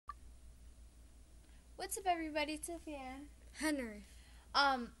What's up, everybody? It's Sophia. Henry.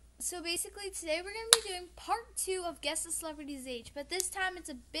 So basically today we're going to be doing part 2 of Guess the Celebrity's Age, but this time it's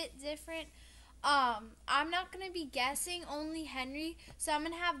a bit different. I'm not going to be guessing, only Henry, so I'm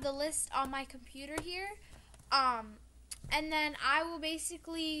going to have the list on my computer here. And then I will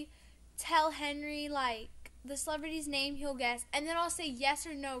basically tell Henry, like, the celebrity's name, he'll guess, and then I'll say yes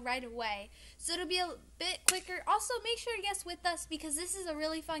or no right away. So it'll be a bit quicker. Also, make sure to guess with us because this is a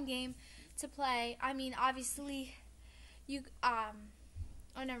really fun game to play. I mean, obviously, oh,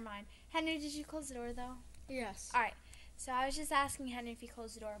 never mind. Henry, did you close the door, though? Yes. Alright, so I was just asking Henry if he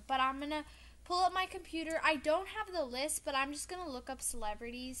closed the door, but I'm going to pull up my computer. I don't have the list, but I'm just going to look up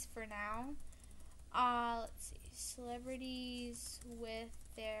celebrities for now. Let's see. Celebrities with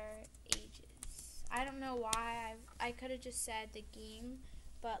their ages. I don't know why. I could have just said the game,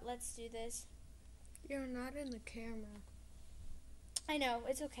 but let's do this. You're not in the camera. I know.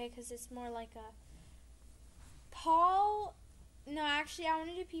 It's okay because it's more like a... Paul... No, actually, I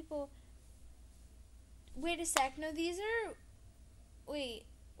want to do people... Wait a sec. No, these are... Wait.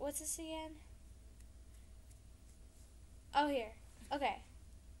 What's this again? Oh, here. Okay.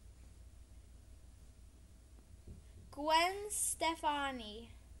 Gwen Stefani.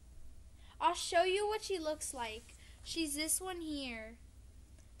 I'll show you what she looks like. She's this one here.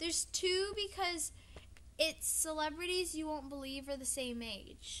 There's two because it's celebrities you won't believe are the same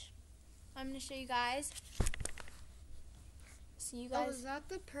age. I'm going to show you guys. So you guys... Oh, is that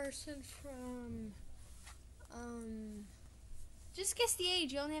the person from, Just guess the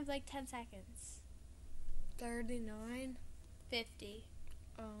age. You only have like 10 seconds. 39? 50.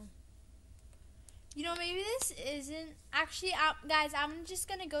 Oh. You know, maybe this isn't... Actually, guys, I'm just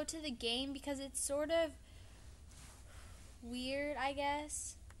going to go to the game because it's sort of weird, I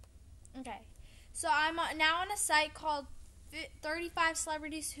guess. Okay. So I'm now on a site called 35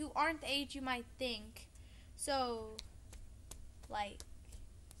 Celebrities Who Aren't the Age You Might Think. So, like...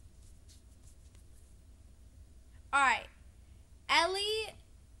 Alright. Ellie...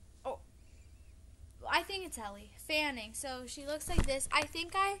 Oh, I think it's Ellie. Fanning. So, she looks like this. I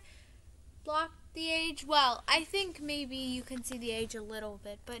think I blocked the age. Well, I think maybe you can see the age a little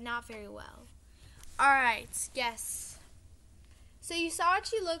bit, but not very well. Alright, guess. So you saw what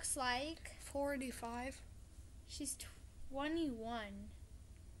she looks like. 45? She's 21.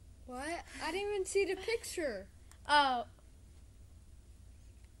 What? I didn't even see the picture. Oh.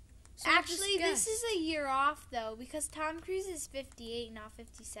 So Actually, this is a year off, though, because Tom Cruise is 58, not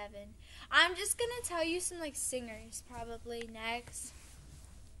 57. I'm just going to tell you some, like, singers probably next.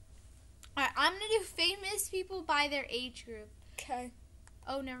 Alright, I'm going to do famous people by their age group. Okay.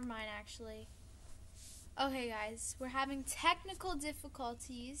 Oh, never mind, actually. Okay, guys, we're having technical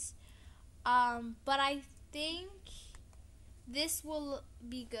difficulties, but I think this will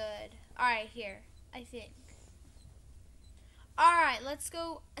be good. Alright, here, I think. Alright, let's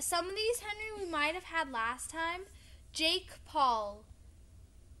go. Some of these, Henry, we might have had last time. Jake Paul.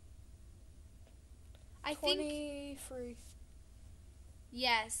 I 23. think...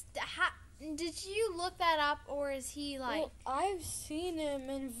 Yes. Did you look that up, or is he like... Well, I've seen him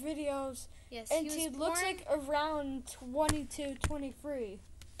in videos, yes, and he looks like around 22, 23.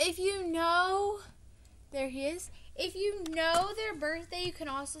 If you know... There he is. If you know their birthday, you can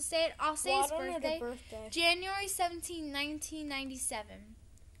also say it. I'll say his birthday. January 17, 1997.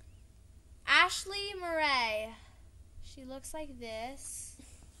 Ashley Murray. She looks like this.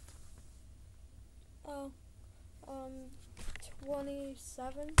 Oh,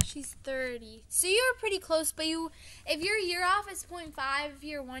 27. She's 30. So you were pretty close, but if you're a year off, it's 0.5. If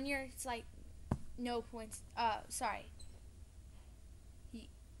you're 1 year, it's like no points. Sorry.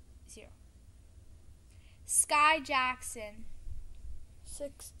 0. Sky Jackson.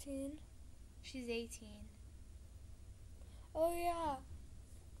 16. She's 18. Oh, yeah.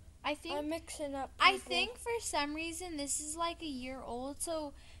 I'm mixing up people. I think for some reason this is like a year old.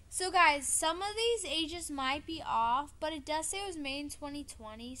 So guys, some of these ages might be off, but it does say it was made in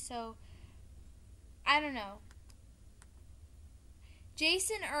 2020, so I don't know.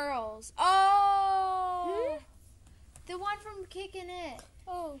 Jason Earls. Oh! The one from Kickin' It.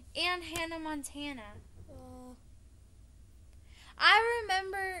 Oh. And Hannah Montana. I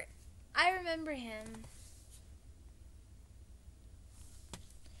remember him.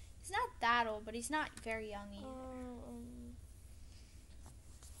 He's not that old, but he's not very young either.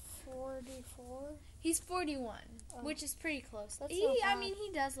 44? He's 41, which is pretty close. That's not bad. I mean, he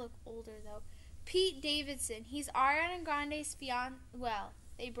does look older, though. Pete Davidson. He's Ariana Grande's fiance. Well,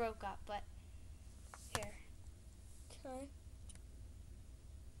 they broke up, but here. Okay.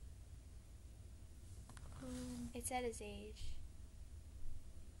 It said his age.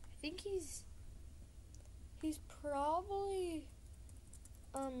 I think he's He's probably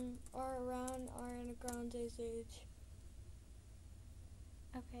around Ariana Grande's age.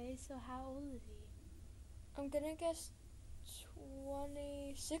 Okay, so how old is he? I'm gonna guess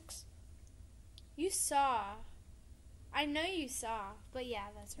 26. You saw. I know you saw, but yeah,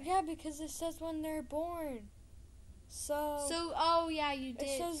 that's right. Yeah, because it says when they're born. So oh yeah, you did.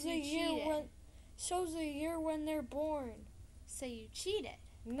 it shows So the you year cheated. when they're born. So you cheated.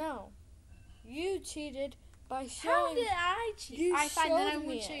 No, you cheated by showing. How did I cheat? You I find that I showed me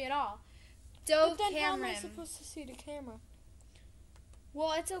wouldn't show it. you at all. But then Cameron. how am I supposed to see the camera?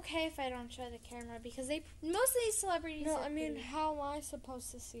 Well, it's okay if I don't show the camera because most of these celebrities. No, are I mean, pretty. how am I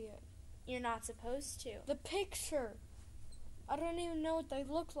supposed to see it? You're not supposed to. The picture. I don't even know what they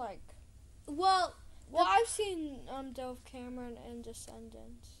look like. Well, I've seen Dove Cameron and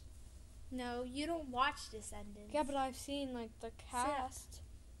Descendants. no, you don't watch Descendants. Yeah, but I've seen like the cast.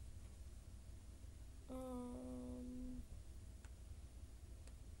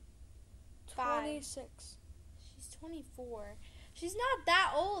 26. She's 24. She's not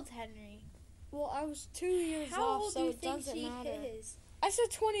that old, Henry. Well, I was 2 years How off, old so do you it think doesn't she matter. is? I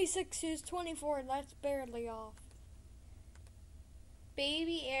said 26. She was 24, and that's barely off.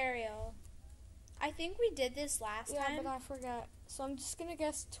 Baby Ariel. I think we did this last Yeah, time. but I forgot. So I'm just gonna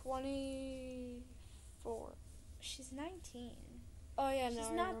guess 24. She's 19. Oh yeah, She's no,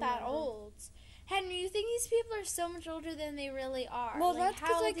 I not that remember. old. Henry, you think these people are so much older than they really are? Well, Like, that's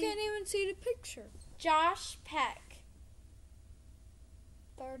because how I old do you- can't even see the picture. Josh Peck.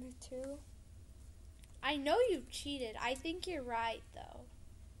 32. I know you cheated. I think you're right, though.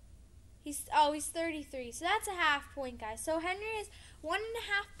 He's 33. So that's a half point, guys. So Henry is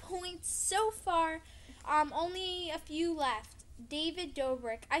 1.5 points so far. Only a few left. David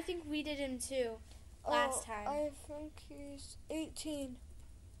Dobrik. I think we did him too last time. I think he's 18.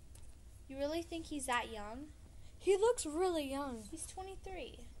 You really think he's that young? He looks really young. He's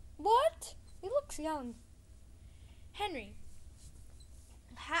 23. What? He looks young. Henry.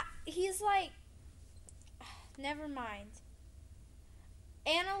 He's like... Never mind.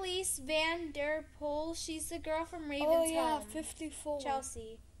 Annalise Van Der Poel. She's the girl from Raven's Oh yeah, Home. 54.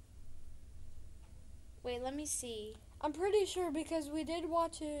 Chelsea. Wait, let me see. I'm pretty sure because we did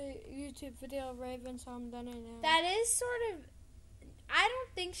watch a YouTube video of Raven's Home, then I know. That is sort of... I don't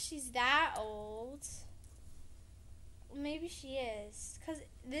think she's that old. Maybe she is. Because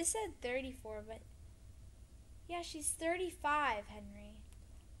this said 34, but... Yeah, she's 35, Henry.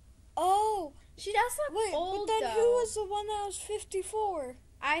 Oh! She does look Wait, old, but then though. who was the one that was 54?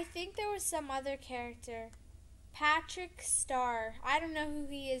 I think there was some other character. Patrick Star. I don't know who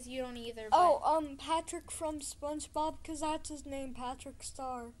he is. You don't either. But Patrick from SpongeBob, because that's his name, Patrick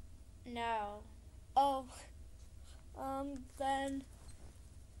Star. No. Oh. Then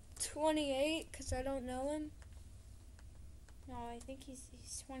 28, because I don't know him. No, I think he's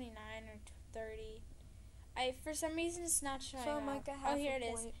 29 or 30. For some reason, it's not showing So I up. might get half here a it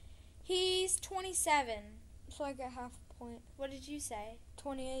is. point. He's 27. So I get half a point. What did you say?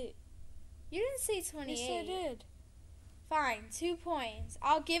 28. You didn't say 28. Yes, I did. Fine, 2 points.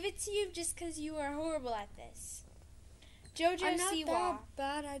 I'll give it to you just because you are horrible at this. Jojo I'm not Siwa. that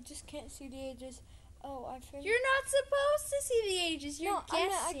bad. I just can't see the ages. Oh, I think. You're not supposed to see the ages. You're no,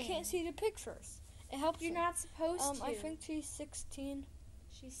 guessing. I can't see the pictures. It helps. You're me. not supposed to. I think she's 16.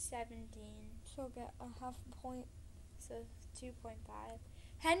 She's 17. So get a half a point. So 2.5.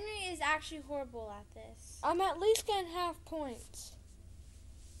 Henry is actually horrible at this. I'm at least getting half points.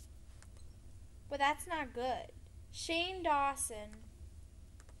 But that's not good. Shane Dawson.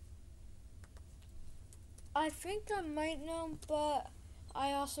 I think I might know, but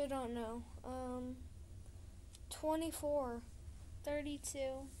I also don't know. 24. 32.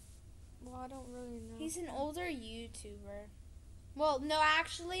 Well, I don't really know. He's an older YouTuber. Well, no,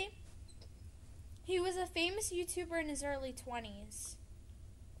 actually, he was a famous YouTuber in his early 20s.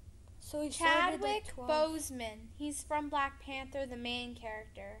 So he started Chadwick at 12. Boseman. He's from Black Panther, the main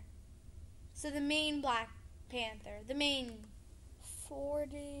character. So the main Black Panther. The main...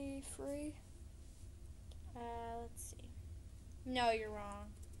 43. let's see. No, you're wrong.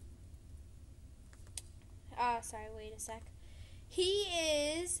 Sorry, wait a sec. He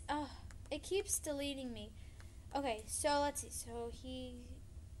is... it keeps deleting me. Okay, so let's see. So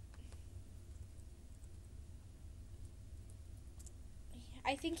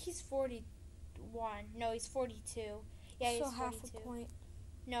I think he's 41. No, he's 42. Yeah, he's So 42. half a point.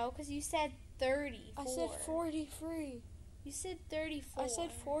 No, because you said 34. I said 43. You said 34. I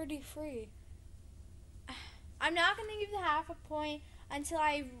said 43. I'm not going to give the half a point until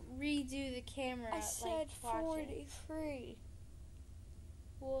I redo the camera. I said watch it. 43.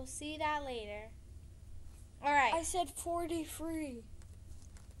 We'll see that later. All right. I said 43.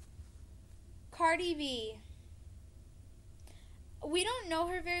 Cardi B. We don't know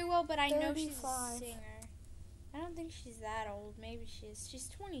her very well, but I know she's a 35. singer. I don't think she's that old. Maybe she is. She's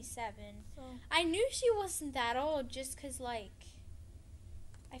 27. Oh. I knew she wasn't that old just because, like,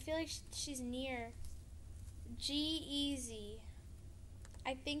 I feel like she's near G-Eazy.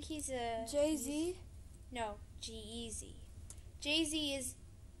 I think he's a... Jay-Z? No, G-Eazy. Jay-Z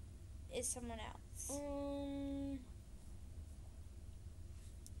is someone else.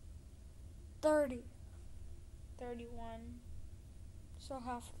 30. 31. So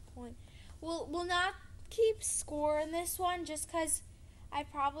half a point. We'll not keep score in this one just because I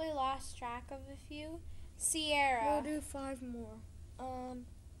probably lost track of a few. Sierra. We'll do 5 more.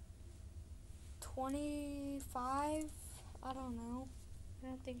 25? I don't know. I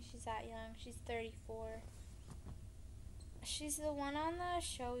don't think she's that young. She's 34. She's the one on the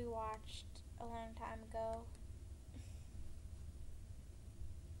show we watched a long time ago.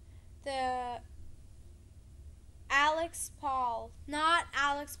 The Alex Paul. Not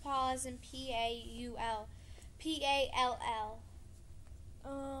Alex Paul as in P-A-U-L. P-A-L-L.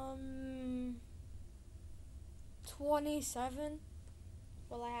 27?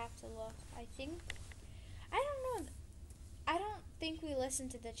 Well, I have to look. I don't know. I don't think we listened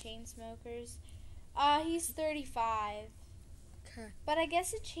to the Chainsmokers. He's 35. Okay. But I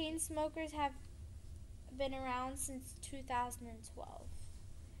guess the Chainsmokers have been around since 2012.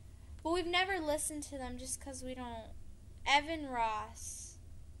 But we've never listened to them just because we don't. Evan Ross.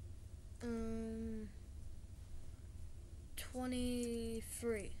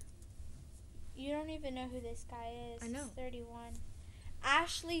 23. You don't even know who this guy is. I know. He's 31.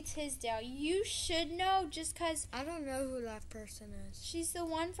 Ashley Tisdale. You should know just because I don't know who that person is. she's the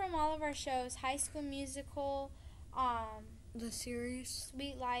one from all of our shows. High School Musical, The series?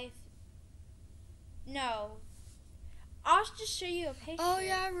 Sweet Life. No. I'll just show you a picture. Oh,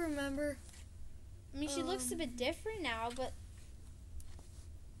 yeah, I remember. I mean, she looks a bit different now, but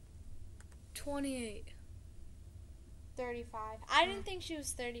 28. 35. I didn't think she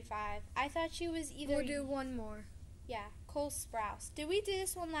was 35. I thought she was either... We'll do one more. Yeah, Cole Sprouse. Did we do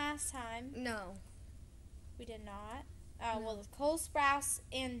this one last time? No. We did not. Oh, No. well, Cole Sprouse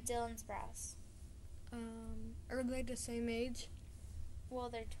and Dylan Sprouse. Are they the same age? Well,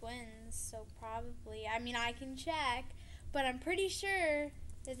 they're twins, so probably. I mean, I can check, but I'm pretty sure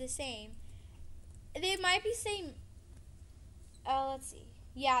they're the same. They might be same... let's see.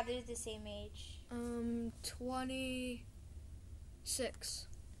 Yeah, they're the same age. 26.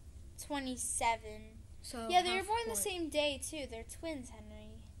 27. So Yeah, they were half born the point. same day, too. They're twins, Henry.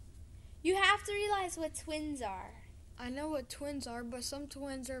 You have to realize what twins are. I know what twins are, but some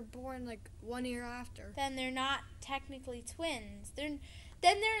twins are born like 1 year after. Then they're not technically twins. There's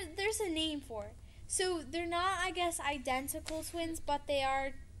a name for it. So they're not, I guess, identical twins, but they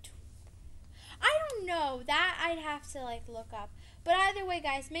are... I don't know. That I'd have to, look up. But either way,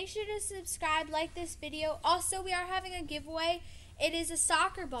 guys, make sure to subscribe, like this video. Also, we are having a giveaway. It is a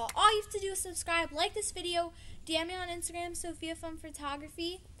soccer ball. All you have to do is subscribe, like this video, DM me on Instagram, Sophia Fun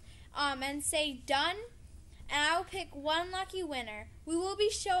Photography, and say done, and I will pick one lucky winner. We will be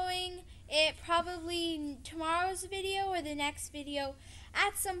showing it probably tomorrow's video or the next video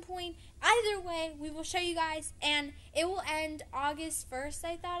at some point. Either way, we will show you guys, and it will end August 1st,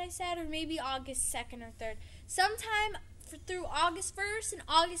 I thought I said, or maybe August 2nd or 3rd. Sometime through August 1st and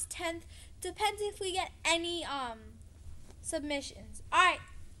August 10th, depends if we get any submissions. Alright,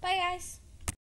 bye guys.